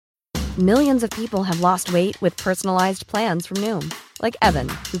Millions of people have lost weight with personalized plans from Noom. Like Evan,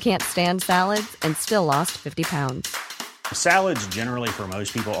 who can't stand salads and still lost 50 pounds. Salads generally for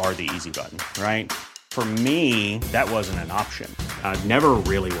most people are the easy button, right? For me, that wasn't an option. I never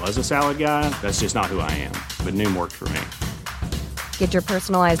really was a salad guy. That's just not who I am. But Noom worked for me. Get your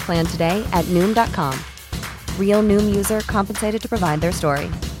personalized plan today at Noom.com. Real Noom user compensated to provide their story.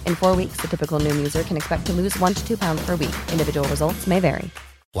 In 4 weeks, the typical Noom user can expect to lose 1 to 2 pounds per week. Individual results may vary.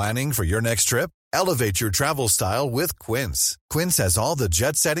 Planning for your next trip? Elevate your travel style with Quince. Quince has all the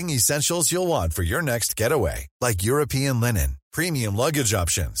jet-setting essentials you'll want for your next getaway, like European linen, premium luggage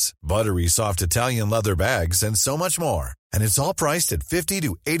options, buttery soft Italian leather bags, and so much more. And it's all priced at 50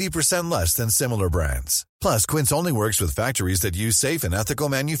 to 80% less than similar brands. Plus, Quince only works with factories that use safe and ethical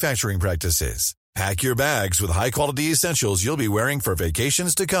manufacturing practices. Pack your bags with high-quality essentials you'll be wearing for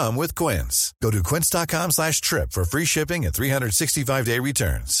vacations to come with Quince. Go to quince.com/trip for free shipping and 365-day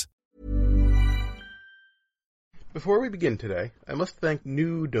returns. Before we begin today, I must thank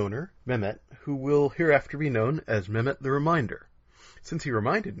new donor, Mehmet, who will hereafter be known as Mehmet the Reminder, since he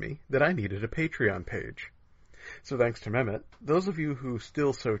reminded me that I needed a Patreon page. So thanks to Mehmet, those of you who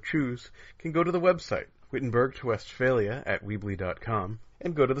still so choose can go to the website, Wittenberg to Westphalia at Weebly.com,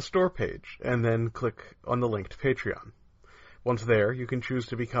 and go to the store page, and then click on the link to Patreon. Once there, you can choose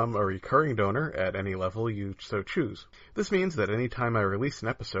to become a recurring donor at any level you so choose. This means that any time I release an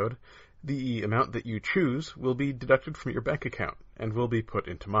episode, the amount that you choose will be deducted from your bank account, and will be put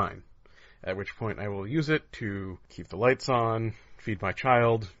into mine, at which point I will use it to keep the lights on, feed my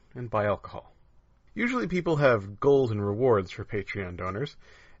child, and buy alcohol. Usually people have goals and rewards for Patreon donors.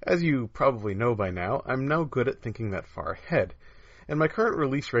 As you probably know by now, I'm no good at thinking that far ahead, and my current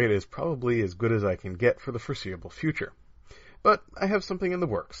release rate is probably as good as I can get for the foreseeable future. But I have something in the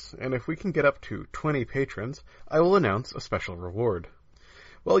works, and if we can get up to 20 patrons, I will announce a special reward.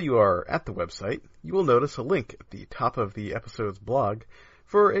 While you are at the website, you will notice a link at the top of the episode's blog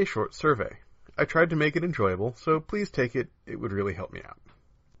for a short survey. I tried to make it enjoyable, so please take it. It would really help me out.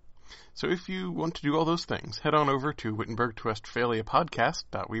 So if you want to do all those things, head on over to Wittenberg to Westphalia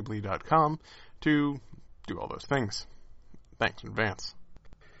podcast.weebly.com to do all those things. Thanks in advance.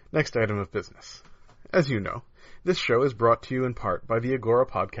 Next item of business. As you know, this show is brought to you in part by the Agora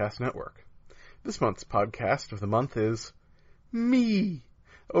Podcast Network. This month's podcast of the month is me.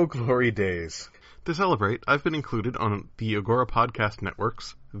 Oh, glory days. To celebrate, I've been included on the Agora Podcast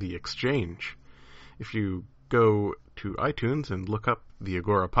Network's The Exchange. If you go to iTunes and look up the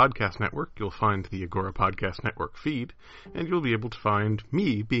Agora Podcast Network, you'll find the Agora Podcast Network feed, and you'll be able to find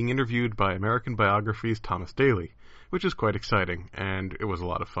me being interviewed by American Biography's Thomas Daly, which is quite exciting, and it was a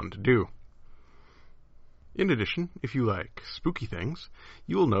lot of fun to do. In addition, if you like spooky things,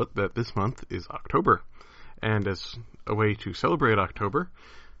 you will note that this month is October, and as a way to celebrate October,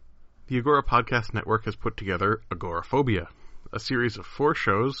 the Agora Podcast Network has put together Agoraphobia, a series of 4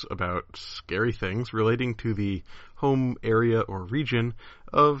 shows about scary things relating to the home area or region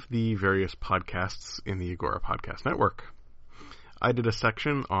of the various podcasts in the Agora Podcast Network. I did a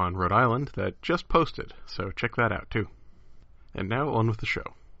section on Rhode Island that just posted, so check that out too. And now on with the show.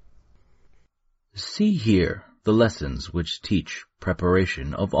 See here the lessons which teach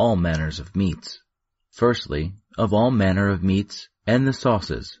preparation of all manners of meats. Firstly, of all manner of meats, and the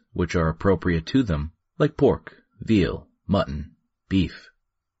sauces which are appropriate to them, like pork, veal, mutton, beef,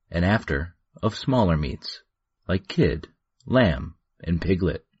 and after, of smaller meats, like kid, lamb, and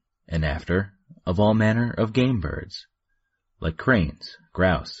piglet, and after, of all manner of game birds, like cranes,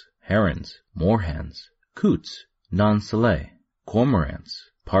 grouse, herons, moorhens, coots, non-soleil,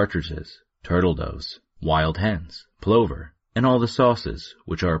 cormorants, partridges, turtle doves, wild hens, plover, and all the sauces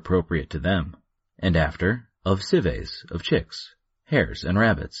which are appropriate to them, and after, of civets of chicks, hares and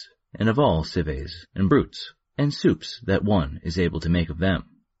rabbits, and of all civets and brutes, and soups that one is able to make of them,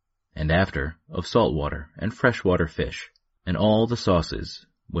 and after, of saltwater and freshwater fish, and all the sauces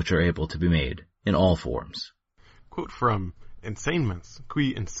which are able to be made in all forms. Quote from Enseignements,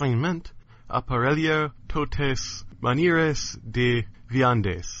 qui enseignement apparelia totes manieres de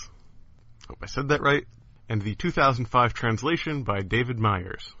viandes. Hope I said that right. And the 2005 translation by David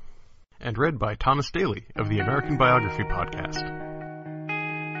Myers. And read by Thomas Daly of the American Biography podcast.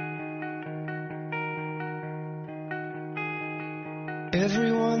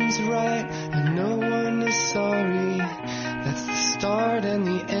 Everyone's right and no one is sorry. That's the start and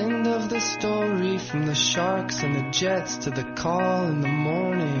the end of the story. From the sharks and the jets to the call in the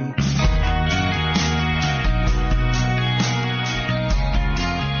morning.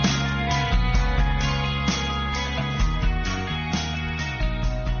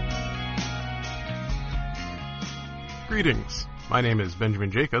 Greetings. My name is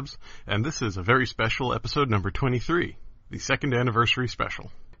Benjamin Jacobs, and this is a very special episode number 23, the second anniversary special.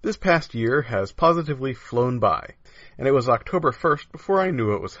 This past year has positively flown by, and it was October 1st before I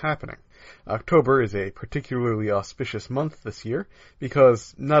knew it was happening. October is a particularly auspicious month this year,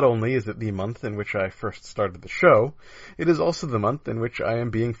 because not only is it the month in which I first started the show, it is also the month in which I am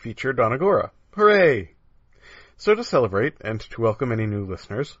being featured on Agora. Hooray! So to celebrate, and to welcome any new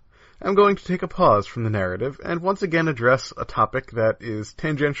listeners, I'm going to take a pause from the narrative and once again address a topic that is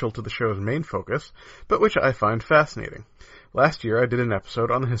tangential to the show's main focus, but which I find fascinating. Last year I did an episode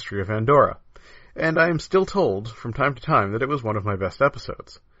on the history of Andorra, and I am still told from time to time that it was one of my best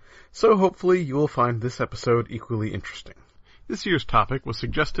episodes. So hopefully you will find this episode equally interesting. This year's topic was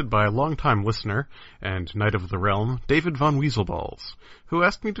suggested by a longtime listener and Knight of the Realm, David von Weaselballs, who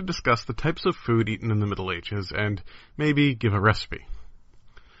asked me to discuss the types of food eaten in the Middle Ages and maybe give a recipe.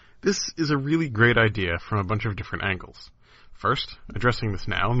 This is a really great idea from a bunch of different angles. First, addressing this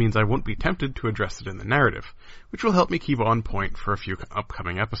now means I won't be tempted to address it in the narrative, which will help me keep on point for a few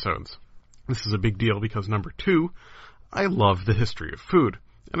upcoming episodes. This is a big deal because, number 2, I love the history of food,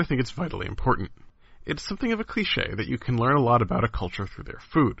 and I think it's vitally important. It's something of a cliché that you can learn a lot about a culture through their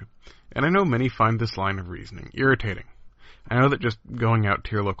food, and I know many find this line of reasoning irritating. I know that just going out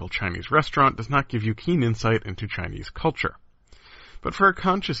to your local Chinese restaurant does not give you keen insight into Chinese culture. But for a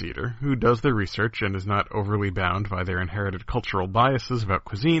conscious eater who does their research and is not overly bound by their inherited cultural biases about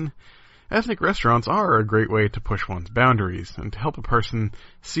cuisine, ethnic restaurants are a great way to push one's boundaries and to help a person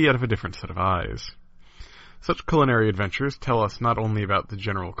see out of a different set of eyes. Such culinary adventures tell us not only about the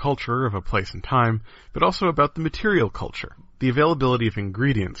general culture of a place and time, but also about the material culture. The availability of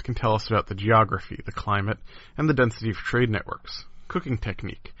ingredients can tell us about the geography, the climate, and the density of trade networks. Cooking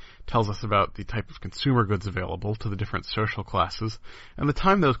technique tells us about the type of consumer goods available to the different social classes and the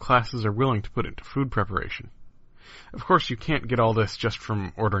time those classes are willing to put into food preparation. Of course, you can't get all this just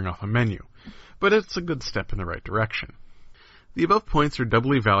from ordering off a menu, but it's a good step in the right direction. The above points are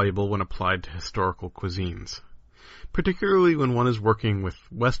doubly valuable when applied to historical cuisines, particularly when one is working with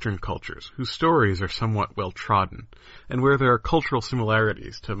Western cultures whose stories are somewhat well-trodden, and where there are cultural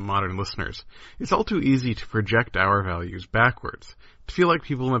similarities to modern listeners. It's all too easy to project our values backwards, to feel like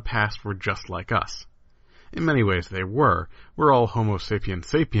people in the past were just like us. In many ways they were. We're all Homo sapiens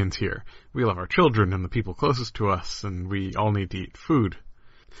sapiens here. We love our children and the people closest to us, and we all need to eat food.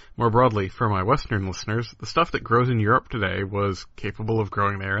 More broadly, for my Western listeners, the stuff that grows in Europe today was capable of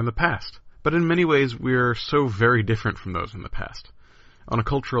growing there in the past. But in many ways, we're so very different from those in the past. On a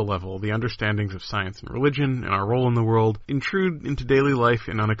cultural level, the understandings of science and religion and our role in the world intrude into daily life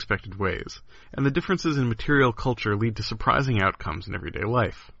in unexpected ways, and the differences in material culture lead to surprising outcomes in everyday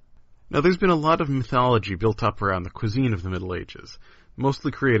life. Now, there's been a lot of mythology built up around the cuisine of the Middle Ages,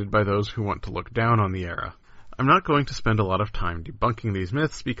 mostly created by those who want to look down on the era. I'm not going to spend a lot of time debunking these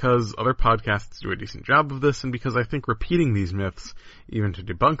myths because other podcasts do a decent job of this and because I think repeating these myths, even to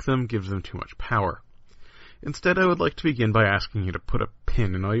debunk them, gives them too much power. Instead, I would like to begin by asking you to put a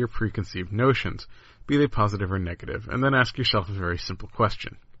pin in all your preconceived notions, be they positive or negative, and then ask yourself a very simple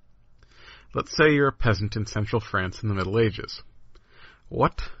question. Let's say you're a peasant in central France in the Middle Ages.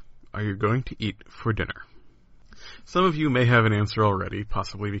 What are you going to eat for dinner? Some of you may have an answer already,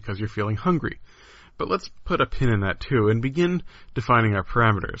 possibly because you're feeling hungry. But let's put a pin in that too and begin defining our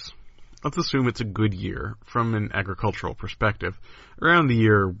parameters. Let's assume it's a good year from an agricultural perspective, around the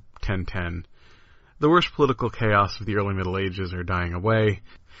year 1010. The worst political chaos of the early Middle Ages are dying away,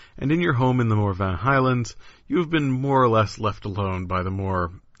 and in your home in the Morvan Highlands, you have been more or less left alone by the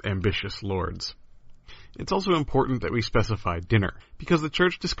more ambitious lords. It's also important that we specify dinner, because the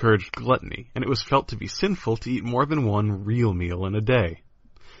church discouraged gluttony, and it was felt to be sinful to eat more than one real meal in a day.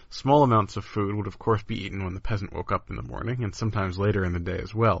 Small amounts of food would of course be eaten when the peasant woke up in the morning, and sometimes later in the day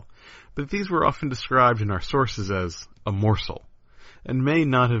as well, but these were often described in our sources as a morsel, and may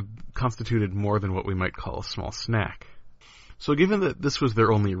not have constituted more than what we might call a small snack. So given that this was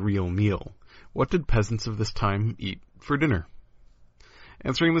their only real meal, what did peasants of this time eat for dinner?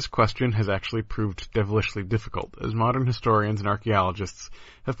 Answering this question has actually proved devilishly difficult, as modern historians and archaeologists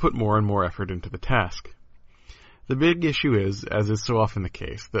have put more and more effort into the task. The big issue is, as is so often the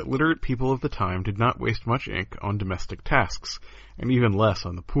case, that literate people of the time did not waste much ink on domestic tasks, and even less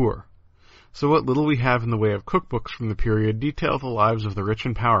on the poor. So what little we have in the way of cookbooks from the period detail the lives of the rich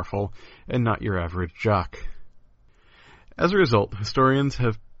and powerful, and not your average jock. As a result, historians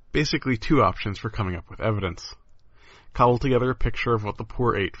have basically two options for coming up with evidence. Cobble together a picture of what the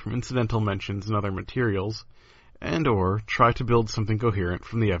poor ate from incidental mentions and other materials, and or try to build something coherent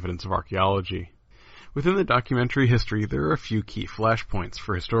from the evidence of archaeology. Within the documentary history, there are a few key flashpoints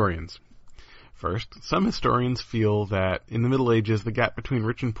for historians. First, some historians feel that in the Middle Ages the gap between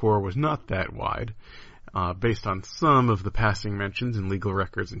rich and poor was not that wide, based on some of the passing mentions in legal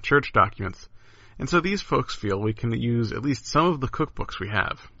records and church documents, and so these folks feel we can use at least some of the cookbooks we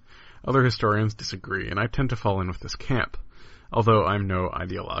have. Other historians disagree, and I tend to fall in with this camp, although I'm no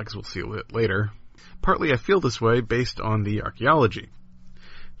ideologue, as we'll see a bit later. Partly I feel this way based on the archaeology.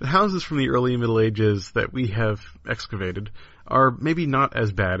 The houses from the early Middle Ages that we have excavated are maybe not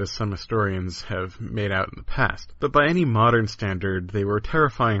as bad as some historians have made out in the past, but by any modern standard they were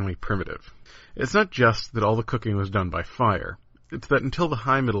terrifyingly primitive. It's not just that all the cooking was done by fire. It's that until the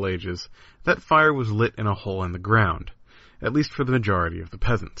High Middle Ages, that fire was lit in a hole in the ground, at least for the majority of the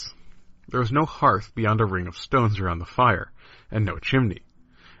peasants. There was no hearth beyond a ring of stones around the fire, and no chimney.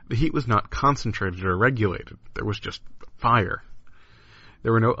 The heat was not concentrated or regulated. There was just fire.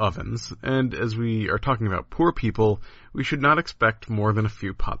 There were no ovens, and as we are talking about poor people, we should not expect more than a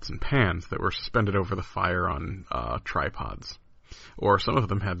few pots and pans that were suspended over the fire on tripods. Or some of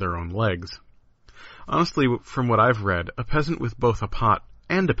them had their own legs. Honestly, from what I've read, a peasant with both a pot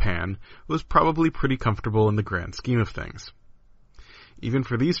and a pan was probably pretty comfortable in the grand scheme of things. Even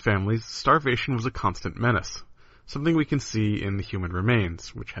for these families, starvation was a constant menace, something we can see in the human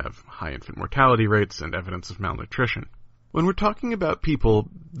remains, which have high infant mortality rates and evidence of malnutrition. When we're talking about people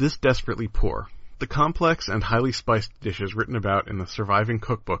this desperately poor, the complex and highly spiced dishes written about in the surviving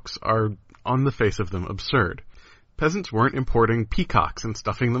cookbooks are, on the face of them, absurd. Peasants weren't importing peacocks and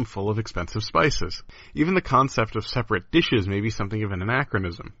stuffing them full of expensive spices. Even the concept of separate dishes may be something of an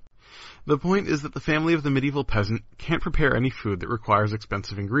anachronism. The point is that the family of the medieval peasant can't prepare any food that requires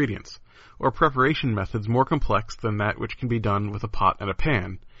expensive ingredients, or preparation methods more complex than that which can be done with a pot and a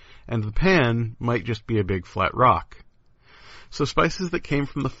pan, and the pan might just be a big flat rock. So spices that came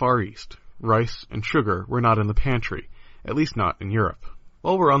from the Far East, rice and sugar, were not in the pantry, at least not in Europe.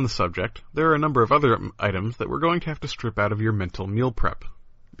 While we're on the subject, there are a number of other items that we're going to have to strip out of your mental meal prep.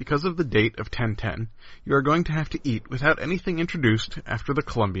 Because of the date of 1010, you are going to have to eat without anything introduced after the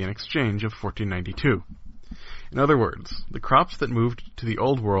Columbian Exchange of 1492. In other words, the crops that moved to the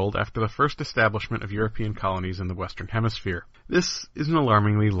Old World after the first establishment of European colonies in the Western Hemisphere. This is an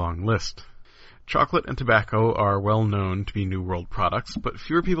alarmingly long list. Chocolate and tobacco are well known to be New World products, but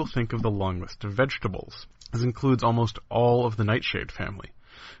fewer people think of the long list of vegetables. This includes almost all of the nightshade family,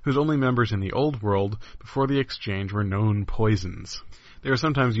 whose only members in the Old World before the exchange were known poisons. They are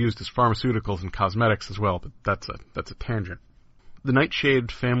sometimes used as pharmaceuticals and cosmetics as well, but that's a tangent. The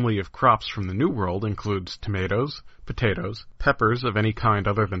nightshade family of crops from the New World includes tomatoes, potatoes, peppers of any kind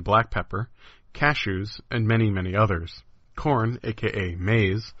other than black pepper, cashews, and many, many others. Corn, aka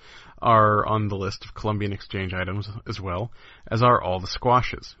maize, are on the list of Columbian Exchange items as well, as are all the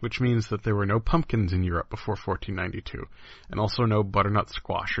squashes, which means that there were no pumpkins in Europe before 1492, and also no butternut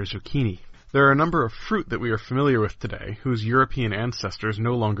squash or zucchini. There are a number of fruit that we are familiar with today, whose European ancestors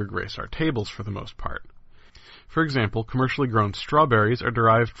no longer grace our tables for the most part. For example, commercially grown strawberries are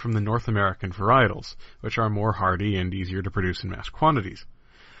derived from the North American varietals, which are more hardy and easier to produce in mass quantities.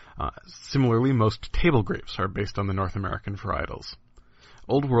 Similarly, most table grapes are based on the North American varietals.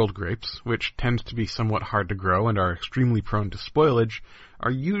 Old World grapes, which tend to be somewhat hard to grow and are extremely prone to spoilage,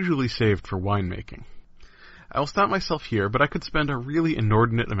 are usually saved for winemaking. I will stop myself here, but I could spend a really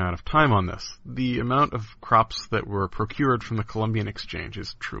inordinate amount of time on this. The amount of crops that were procured from the Columbian Exchange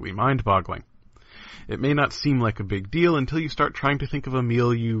is truly mind-boggling. It may not seem like a big deal until you start trying to think of a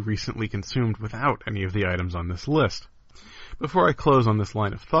meal you recently consumed without any of the items on this list. Before I close on this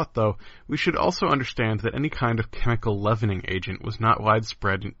line of thought, though, we should also understand that any kind of chemical leavening agent was not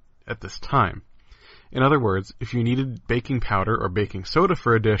widespread at this time. In other words, if you needed baking powder or baking soda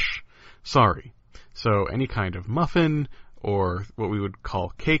for a dish, sorry. So any kind of muffin, or what we would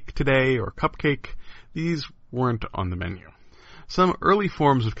call cake today, or cupcake, these weren't on the menu. Some early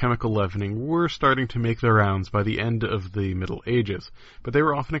forms of chemical leavening were starting to make their rounds by the end of the Middle Ages, but they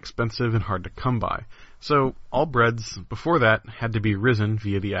were often expensive and hard to come by. So all breads before that had to be risen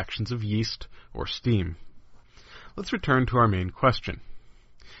via the actions of yeast or steam. Let's return to our main question.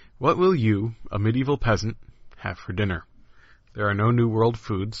 What will you, a medieval peasant, have for dinner? There are no New World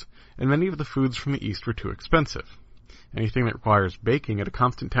foods, and many of the foods from the East were too expensive. Anything that requires baking at a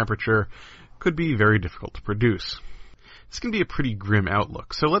constant temperature could be very difficult to produce. This can be a pretty grim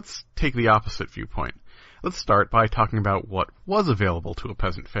outlook, so let's take the opposite viewpoint. Let's start by talking about what was available to a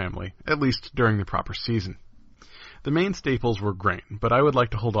peasant family, at least during the proper season. The main staples were grain, but I would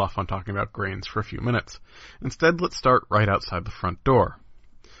like to hold off on talking about grains for a few minutes. Instead, let's start right outside the front door.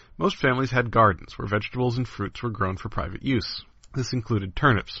 Most families had gardens where vegetables and fruits were grown for private use. This included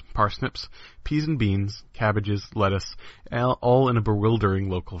turnips, parsnips, peas and beans, cabbages, lettuce, all in a bewildering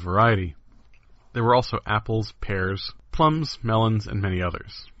local variety. There were also apples, pears, plums, melons, and many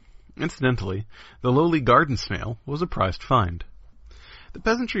others. Incidentally, the lowly garden snail was a prized find. The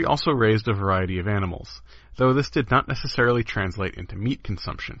peasantry also raised a variety of animals, though this did not necessarily translate into meat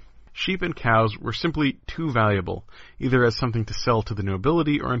consumption. Sheep and cows were simply too valuable, either as something to sell to the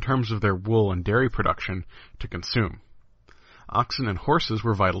nobility or in terms of their wool and dairy production to consume. Oxen and horses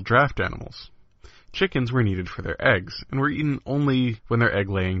were vital draft animals. Chickens were needed for their eggs, and were eaten only when their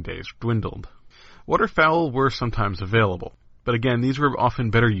egg-laying days dwindled. Waterfowl were sometimes available, but again these were often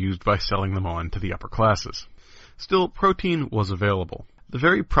better used by selling them on to the upper classes. Still, protein was available. The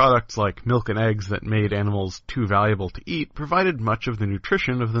very products like milk and eggs that made animals too valuable to eat provided much of the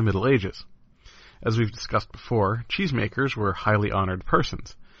nutrition of the Middle Ages. As we've discussed before, cheesemakers were highly honored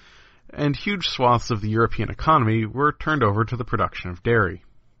persons, and huge swaths of the European economy were turned over to the production of dairy.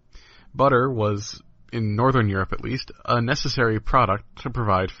 Butter was, in Northern Europe at least, a necessary product to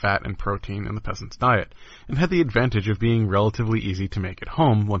provide fat and protein in the peasant's diet, and had the advantage of being relatively easy to make at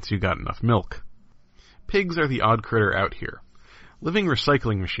home once you got enough milk. Pigs are the odd critter out here. Living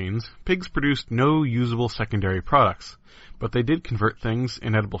recycling machines, pigs produced no usable secondary products, but they did convert things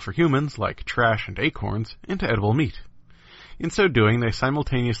inedible for humans, like trash and acorns, into edible meat. In so doing, they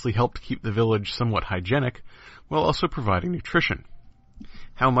simultaneously helped keep the village somewhat hygienic, while also providing nutrition.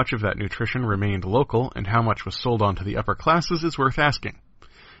 How much of that nutrition remained local, and how much was sold on to the upper classes is worth asking.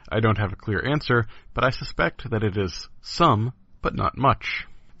 I don't have a clear answer, but I suspect that it is some, but not much.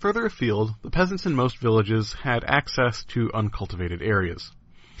 Further afield, the peasants in most villages had access to uncultivated areas.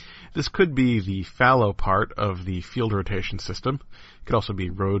 This could be the fallow part of the field rotation system. It could also be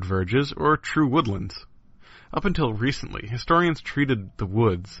road verges or true woodlands. Up until recently, historians treated the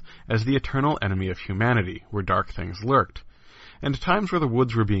woods as the eternal enemy of humanity, where dark things lurked, and times where the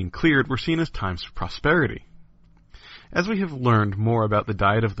woods were being cleared were seen as times of prosperity. As we have learned more about the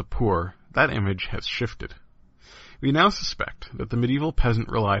diet of the poor, that image has shifted. We now suspect that the medieval peasant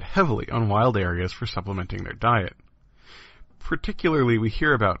relied heavily on wild areas for supplementing their diet. Particularly, we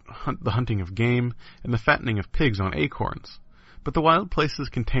hear about the hunting of game and the fattening of pigs on acorns, but the wild places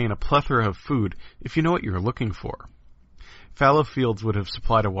contain a plethora of food if you know what you're looking for. Fallow fields would have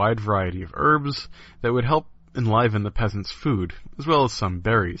supplied a wide variety of herbs that would help enliven the peasant's food, as well as some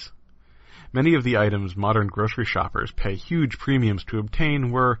berries. Many of the items modern grocery shoppers pay huge premiums to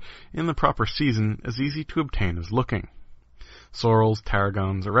obtain were, in the proper season, as easy to obtain as looking. Sorrels,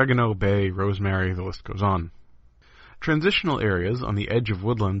 tarragons, oregano, bay, rosemary, the list goes on. Transitional areas on the edge of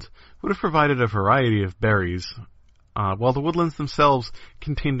woodlands would have provided a variety of berries, while the woodlands themselves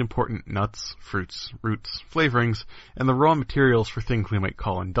contained important nuts, fruits, roots, flavorings, and the raw materials for things we might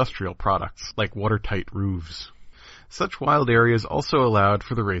call industrial products, like watertight roofs. Such wild areas also allowed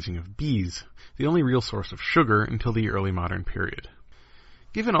for the raising of bees, the only real source of sugar until the early modern period.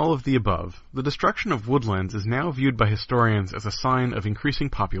 Given all of the above, the destruction of woodlands is now viewed by historians as a sign of increasing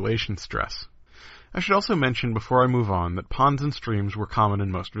population stress. I should also mention before I move on that ponds and streams were common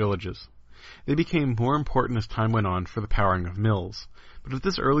in most villages. They became more important as time went on for the powering of mills, but at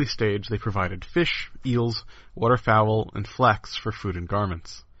this early stage they provided fish, eels, waterfowl, and flax for food and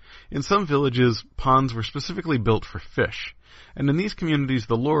garments. In some villages, ponds were specifically built for fish, and in these communities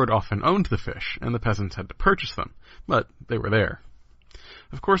the lord often owned the fish, and the peasants had to purchase them, but they were there.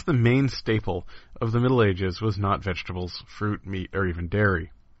 Of course, the main staple of the Middle Ages was not vegetables, fruit, meat, or even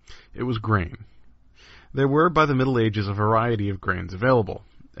dairy. It was grain. There were, by the Middle Ages, a variety of grains available,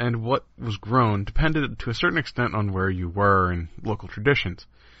 and what was grown depended to a certain extent on where you were and local traditions.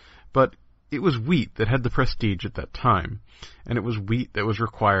 But it was wheat that had the prestige at that time, and it was wheat that was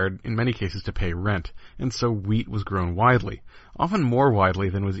required in many cases to pay rent, and so wheat was grown widely, often more widely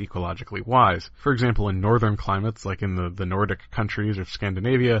than was ecologically wise. For example, in northern climates, like in the Nordic countries or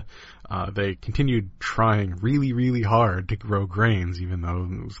Scandinavia, they continued trying really, really hard to grow grains, even though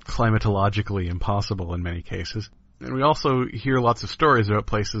it was climatologically impossible in many cases. And we also hear lots of stories about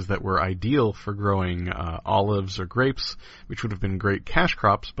places that were ideal for growing olives or grapes, which would have been great cash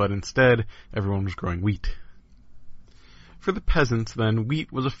crops, but instead everyone was growing wheat. For the peasants, then,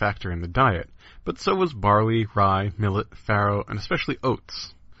 wheat was a factor in the diet, but so was barley, rye, millet, farro, and especially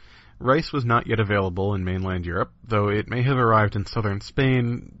oats. Rice was not yet available in mainland Europe, though it may have arrived in southern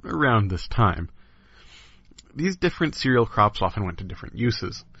Spain around this time. These different cereal crops often went to different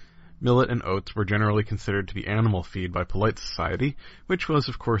uses. Millet and oats were generally considered to be animal feed by polite society, which was,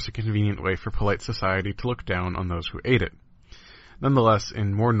 of course, a convenient way for polite society to look down on those who ate it. Nonetheless,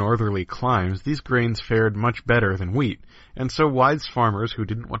 in more northerly climes, these grains fared much better than wheat, and so wise farmers who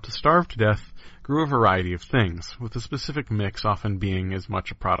didn't want to starve to death grew a variety of things, with the specific mix often being as much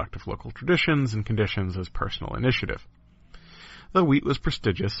a product of local traditions and conditions as personal initiative. Though wheat was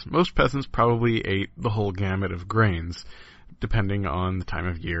prestigious, most peasants probably ate the whole gamut of grains, depending on the time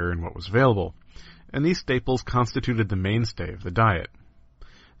of year and what was available, and these staples constituted the mainstay of the diet.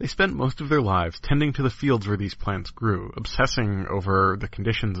 They spent most of their lives tending to the fields where these plants grew, obsessing over the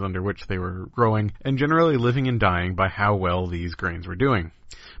conditions under which they were growing, and generally living and dying by how well these grains were doing.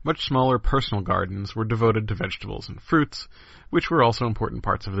 Much smaller personal gardens were devoted to vegetables and fruits, which were also important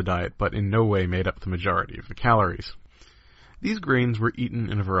parts of the diet, but in no way made up the majority of the calories. These grains were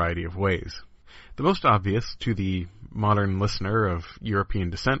eaten in a variety of ways. The most obvious to the modern listener of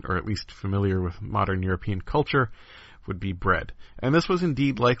European descent, or at least familiar with modern European culture, would be bread, and this was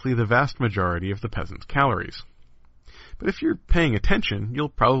indeed likely the vast majority of the peasants' calories. But if you're paying attention, you'll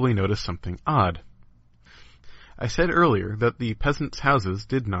probably notice something odd. I said earlier that the peasants' houses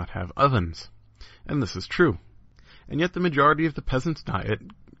did not have ovens, and this is true. And yet the majority of the peasants' diet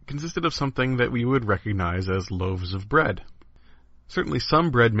consisted of something that we would recognize as loaves of bread. Certainly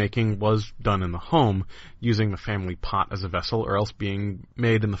some bread making was done in the home, using the family pot as a vessel, or else being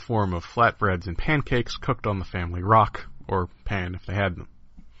made in the form of flatbreads and pancakes cooked on the family rock, or pan if they had them.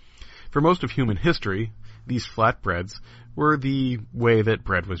 For most of human history, these flatbreads were the way that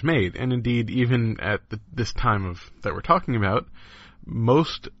bread was made, and indeed, even at this time that we're talking about,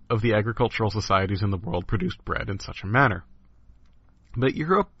 most of the agricultural societies in the world produced bread in such a manner. But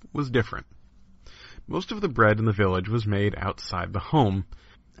Europe was different. Most of the bread in the village was made outside the home,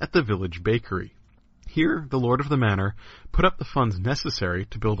 at the village bakery. Here, the lord of the manor put up the funds necessary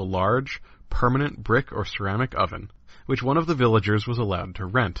to build a large, permanent brick or ceramic oven, which one of the villagers was allowed to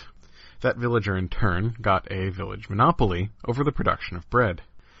rent. That villager, in turn, got a village monopoly over the production of bread.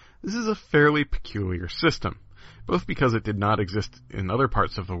 This is a fairly peculiar system, both because it did not exist in other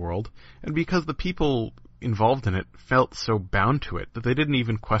parts of the world, and because the people involved in it felt so bound to it that they didn't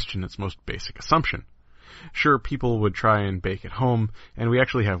even question its most basic assumption. Sure, people would try and bake at home, and we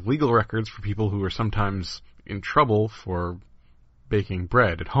actually have legal records for people who were sometimes in trouble for baking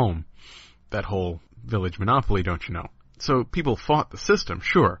bread at home. That whole village monopoly, don't you know? So people fought the system,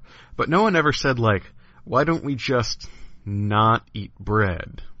 sure, but no one ever said, why don't we just not eat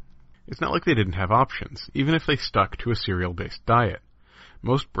bread? It's not like they didn't have options, even if they stuck to a cereal-based diet.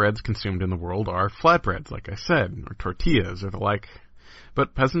 Most breads consumed in the world are flatbreads, like I said, or tortillas, or the like.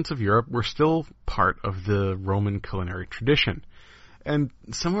 But peasants of Europe were still part of the Roman culinary tradition. And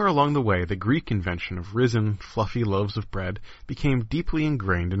somewhere along the way, the Greek invention of risen, fluffy loaves of bread became deeply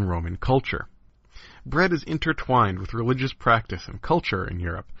ingrained in Roman culture. Bread is intertwined with religious practice and culture in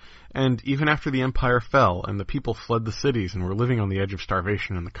Europe, and even after the empire fell and the people fled the cities and were living on the edge of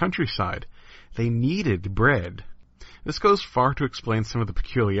starvation in the countryside, they needed bread. This goes far to explain some of the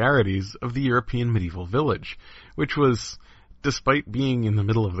peculiarities of the European medieval village, which was, despite being in the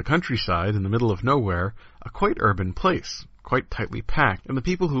middle of the countryside, in the middle of nowhere, a quite urban place, quite tightly packed, and the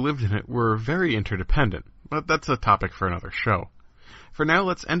people who lived in it were very interdependent, but that's a topic for another show. For now,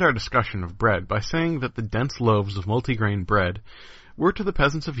 let's end our discussion of bread by saying that the dense loaves of multigrain bread were to the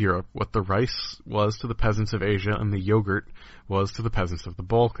peasants of Europe what the rice was to the peasants of Asia and the yogurt was to the peasants of the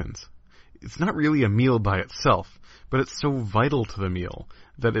Balkans. It's not really a meal by itself, but it's so vital to the meal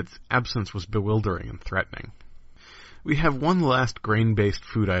that its absence was bewildering and threatening. We have one last grain-based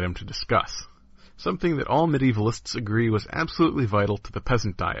food item to discuss, something that all medievalists agree was absolutely vital to the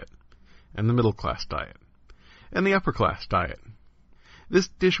peasant diet, and the middle-class diet, and the upper-class diet. This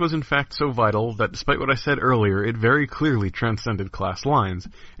dish was in fact so vital that despite what I said earlier, it very clearly transcended class lines,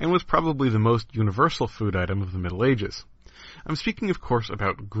 and was probably the most universal food item of the Middle Ages. I'm speaking, of course,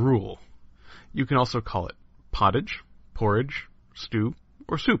 about gruel. You can also call it pottage, porridge, stew,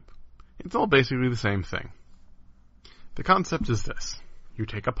 or soup. It's all basically the same thing. The concept is this. You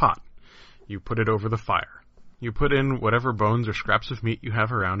take a pot. You put it over the fire. You put in whatever bones or scraps of meat you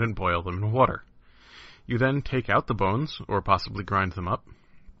have around and boil them in water. You then take out the bones, or possibly grind them up.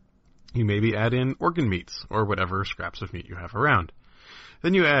 You maybe add in organ meats, or whatever scraps of meat you have around.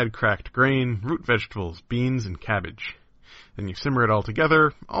 Then you add cracked grain, root vegetables, beans, and cabbage. Then you simmer it all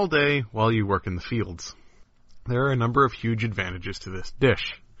together, all day, while you work in the fields. There are a number of huge advantages to this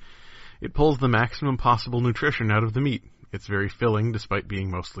dish. It pulls the maximum possible nutrition out of the meat. It's very filling despite being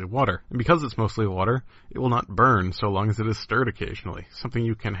mostly water. And because it's mostly water, it will not burn so long as it is stirred occasionally, something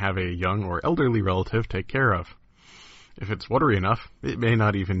you can have a young or elderly relative take care of. If it's watery enough, it may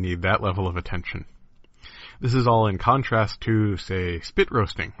not even need that level of attention. This is all in contrast to, say, spit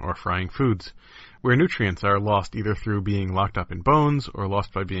roasting or frying foods, where nutrients are lost either through being locked up in bones, or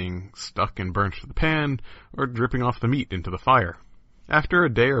lost by being stuck and burnt to the pan, or dripping off the meat into the fire. After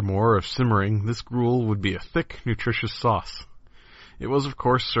a day or more of simmering, this gruel would be a thick, nutritious sauce. It was, of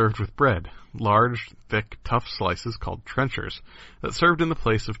course, served with bread, large, thick, tough slices called trenchers, that served in the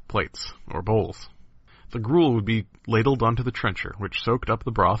place of plates, or bowls. The gruel would be ladled onto the trencher, which soaked up the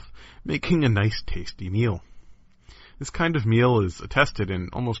broth, making a nice, tasty meal. This kind of meal is attested in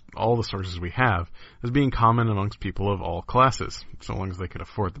almost all the sources we have as being common amongst people of all classes, so long as they could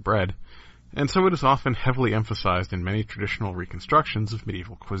afford the bread, and so it is often heavily emphasized in many traditional reconstructions of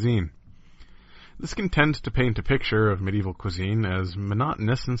medieval cuisine. This can tend to paint a picture of medieval cuisine as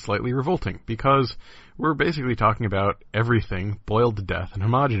monotonous and slightly revolting, because we're basically talking about everything boiled to death and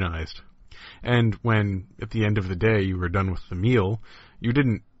homogenized. And when, at the end of the day, you were done with the meal, you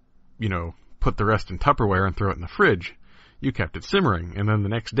didn't, put the rest in Tupperware and throw it in the fridge. You kept it simmering, and then the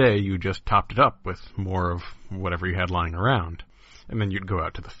next day you just topped it up with more of whatever you had lying around. And then you'd go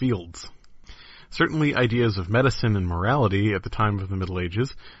out to the fields. Certainly ideas of medicine and morality at the time of the Middle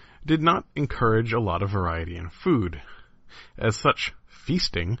Ages did not encourage a lot of variety in food. As such,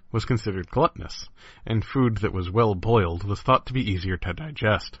 feasting was considered gluttonous, and food that was well boiled was thought to be easier to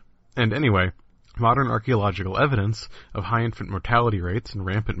digest. And anyway, modern archaeological evidence of high infant mortality rates and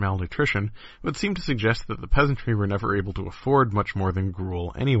rampant malnutrition would seem to suggest that the peasantry were never able to afford much more than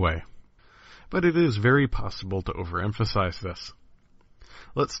gruel anyway. But it is very possible to overemphasize this.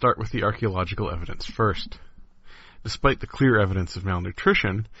 Let's start with the archaeological evidence first. Despite the clear evidence of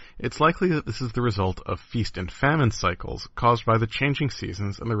malnutrition, it's likely that this is the result of feast and famine cycles caused by the changing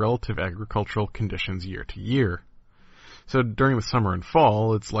seasons and the relative agricultural conditions year to year. So during the summer and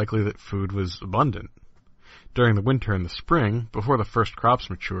fall, it's likely that food was abundant. During the winter and the spring, before the first crops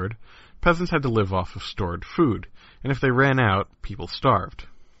matured, peasants had to live off of stored food, and if they ran out, people starved.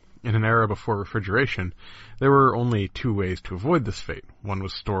 In an era before refrigeration, there were only two ways to avoid this fate. One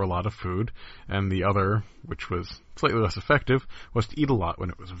was store a lot of food, and the other, which was slightly less effective, was to eat a lot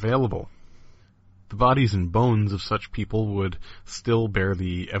when it was available. The bodies and bones of such people would still bear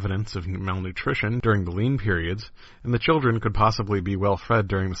the evidence of malnutrition during the lean periods, and the children could possibly be well fed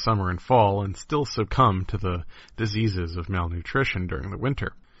during the summer and fall and still succumb to the diseases of malnutrition during the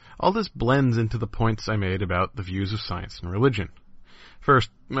winter. All this blends into the points I made about the views of science and religion.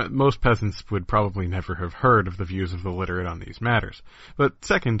 First, most peasants would probably never have heard of the views of the literate on these matters. But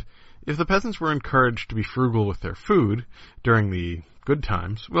second, if the peasants were encouraged to be frugal with their food during the good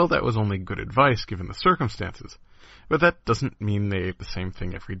times, well, that was only good advice given the circumstances. But that doesn't mean they ate the same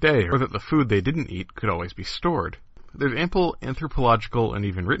thing every day, or that the food they didn't eat could always be stored. There's ample anthropological and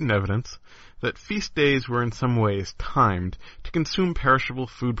even written evidence that feast days were in some ways timed to consume perishable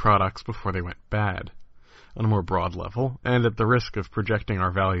food products before they went bad. On a more broad level, and at the risk of projecting our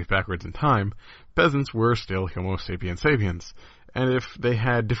values backwards in time, peasants were still Homo sapiens sapiens, and if they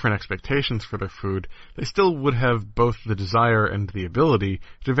had different expectations for their food, they still would have both the desire and the ability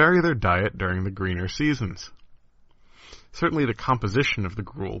to vary their diet during the greener seasons. Certainly the composition of the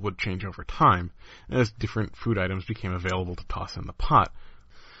gruel would change over time, as different food items became available to toss in the pot.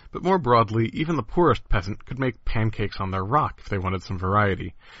 But more broadly, even the poorest peasant could make pancakes on their rock if they wanted some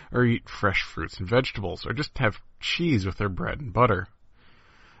variety, or eat fresh fruits and vegetables, or just have cheese with their bread and butter.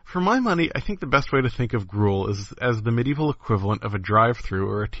 For my money, I think the best way to think of gruel is as the medieval equivalent of a drive-thru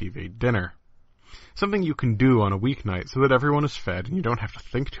or a TV dinner. Something you can do on a weeknight so that everyone is fed and you don't have to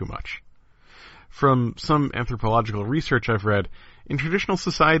think too much. From some anthropological research I've read, in traditional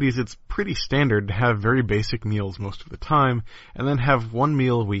societies it's pretty standard to have very basic meals most of the time, and then have one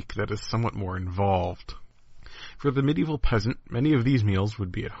meal a week that is somewhat more involved. For the medieval peasant, many of these meals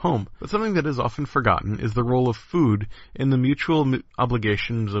would be at home, but something that is often forgotten is the role of food in the mutual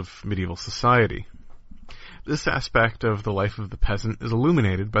obligations of medieval society. This aspect of the life of the peasant is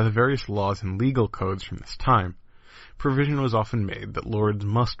illuminated by the various laws and legal codes from this time. Provision was often made that lords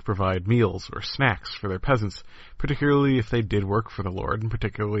must provide meals or snacks for their peasants, particularly if they did work for the lord, and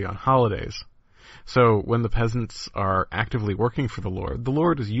particularly on holidays. So, when the peasants are actively working for the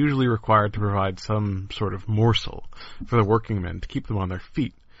lord is usually required to provide some sort of morsel for the working men to keep them on their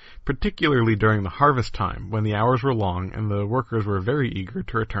feet, particularly during the harvest time, when the hours were long and the workers were very eager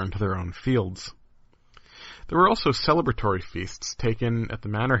to return to their own fields. There were also celebratory feasts taken at the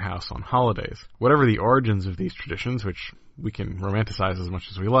manor house on holidays. Whatever the origins of these traditions, which we can romanticize as much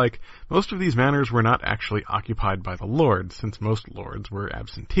as we like, most of these manors were not actually occupied by the lord, since most lords were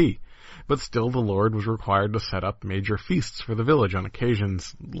absentee. But still the lord was required to set up major feasts for the village on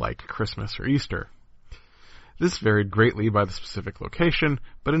occasions like Christmas or Easter. This varied greatly by the specific location,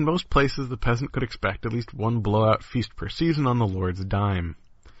 but in most places the peasant could expect at least one blowout feast per season on the lord's dime.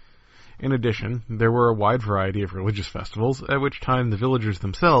 In addition, there were a wide variety of religious festivals, at which time the villagers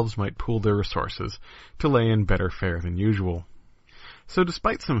themselves might pool their resources to lay in better fare than usual. So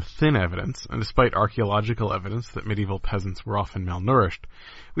despite some thin evidence, and despite archaeological evidence that medieval peasants were often malnourished,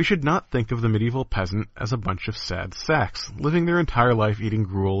 we should not think of the medieval peasant as a bunch of sad sacks, living their entire life eating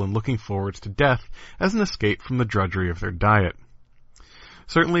gruel and looking forwards to death as an escape from the drudgery of their diet.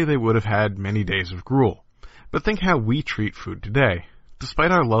 Certainly they would have had many days of gruel, but think how we treat food today.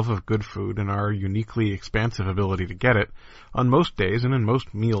 Despite our love of good food and our uniquely expansive ability to get it, on most days and in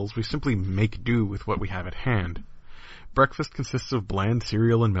most meals we simply make do with what we have at hand. Breakfast consists of bland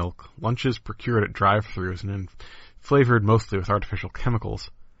cereal and milk, lunches procured at drive-thrus and flavored mostly with artificial chemicals.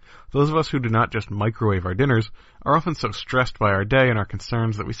 Those of us who do not just microwave our dinners are often so stressed by our day and our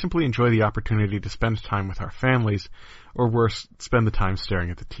concerns that we simply enjoy the opportunity to spend time with our families, or worse, spend the time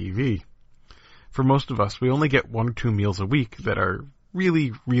staring at the TV. For most of us, we only get 1 or 2 meals a week that are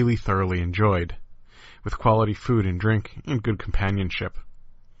really, really thoroughly enjoyed, with quality food and drink and good companionship.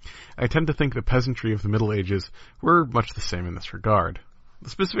 I tend to think the peasantry of the Middle Ages were much the same in this regard.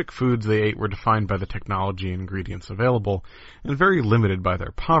 The specific foods they ate were defined by the technology and ingredients available, and very limited by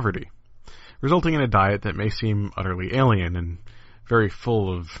their poverty, resulting in a diet that may seem utterly alien and very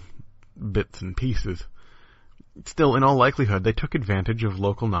full of bits and pieces. Still, in all likelihood, they took advantage of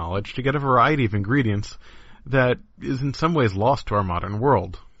local knowledge to get a variety of ingredients that is in some ways lost to our modern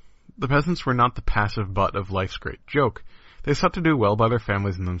world. The peasants were not the passive butt of life's great joke. They sought to do well by their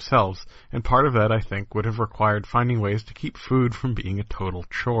families and themselves, and part of that, I think, would have required finding ways to keep food from being a total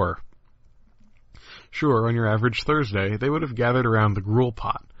chore. Sure, on your average Thursday, they would have gathered around the gruel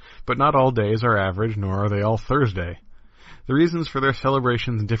pot, but not all days are average, nor are they all Thursday. The reasons for their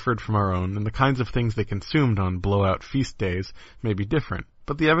celebrations differed from our own, and the kinds of things they consumed on blowout feast days may be different,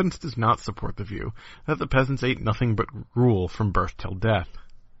 but the evidence does not support the view that the peasants ate nothing but gruel from birth till death.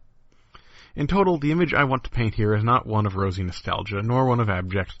 In total, the image I want to paint here is not one of rosy nostalgia, nor one of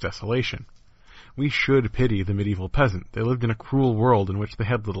abject desolation. We should pity the medieval peasant. They lived in a cruel world in which they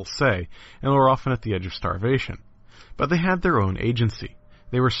had little say, and were often at the edge of starvation. But they had their own agency.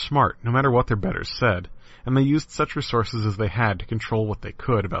 They were smart, no matter what their betters said, and they used such resources as they had to control what they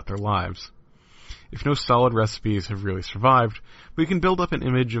could about their lives. If no solid recipes have really survived, we can build up an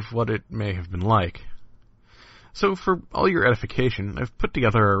image of what it may have been like. So for all your edification, I've put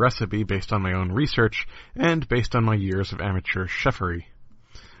together a recipe based on my own research and based on my years of amateur cheffery.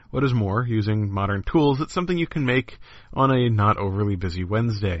 What is more, using modern tools, it's something you can make on a not overly busy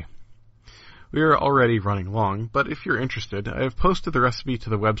Wednesday. We are already running long, but if you're interested, I have posted the recipe to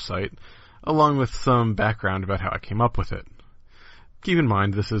the website, along with some background about how I came up with it. Keep in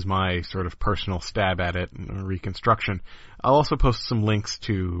mind, this is my sort of personal stab at it, reconstruction. I'll also post some links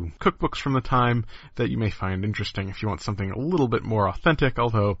to cookbooks from the time that you may find interesting if you want something a little bit more authentic,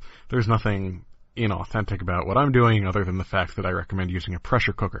 although there's nothing inauthentic about what I'm doing other than the fact that I recommend using a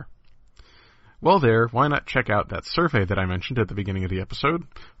pressure cooker. While there, why not check out that survey that I mentioned at the beginning of the episode,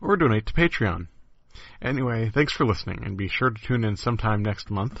 or donate to Patreon. Anyway, thanks for listening, and be sure to tune in sometime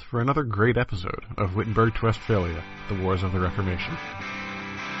next month for another great episode of Wittenberg to Westphalia, The Wars of the Reformation.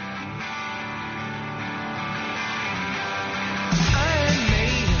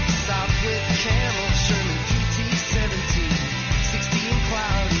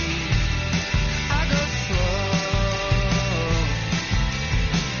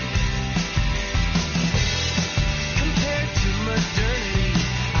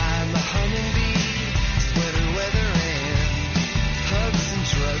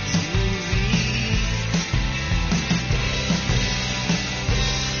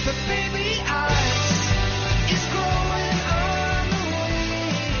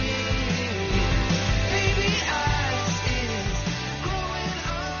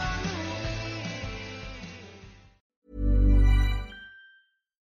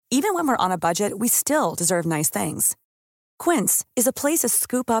 Even when we're on a budget, we still deserve nice things. Quince is a place to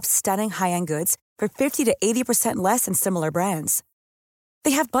scoop up stunning high-end goods for 50 to 80% less than similar brands.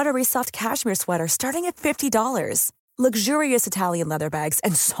 They have buttery soft cashmere sweaters starting at $50, luxurious Italian leather bags,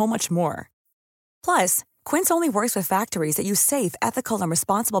 and so much more. Plus, Quince only works with factories that use safe, ethical, and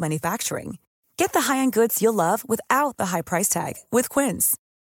responsible manufacturing. Get the high-end goods you'll love without the high price tag with Quince.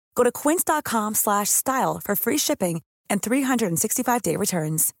 Go to quince.com/style for free shipping and 365-day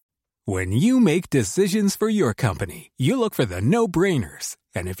returns. When you make decisions for your company, you look for the no-brainers.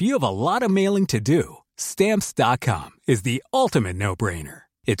 And if you have a lot of mailing to do, Stamps.com is the ultimate no-brainer.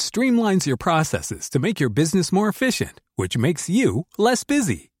 It streamlines your processes to make your business more efficient, which makes you less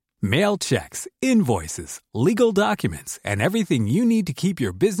busy. Mail checks, invoices, legal documents, and everything you need to keep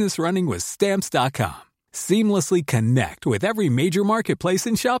your business running with Stamps.com. Seamlessly connect with every major marketplace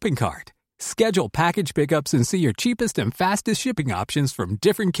and shopping cart. Schedule package pickups and see your cheapest and fastest shipping options from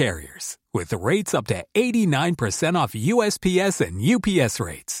different carriers, with rates up to 89% off USPS and UPS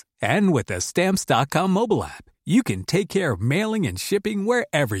rates. And with the Stamps.com mobile app, you can take care of mailing and shipping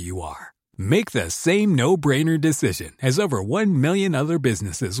wherever you are. Make the same no-brainer decision as over 1 million other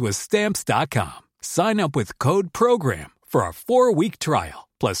businesses with Stamps.com. Sign up with code PROGRAM for a 4-week trial,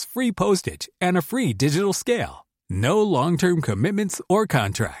 plus free postage and a free digital scale. No long-term commitments or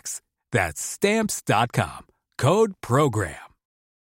contracts. That's Stamps.com. Code PROGRAM.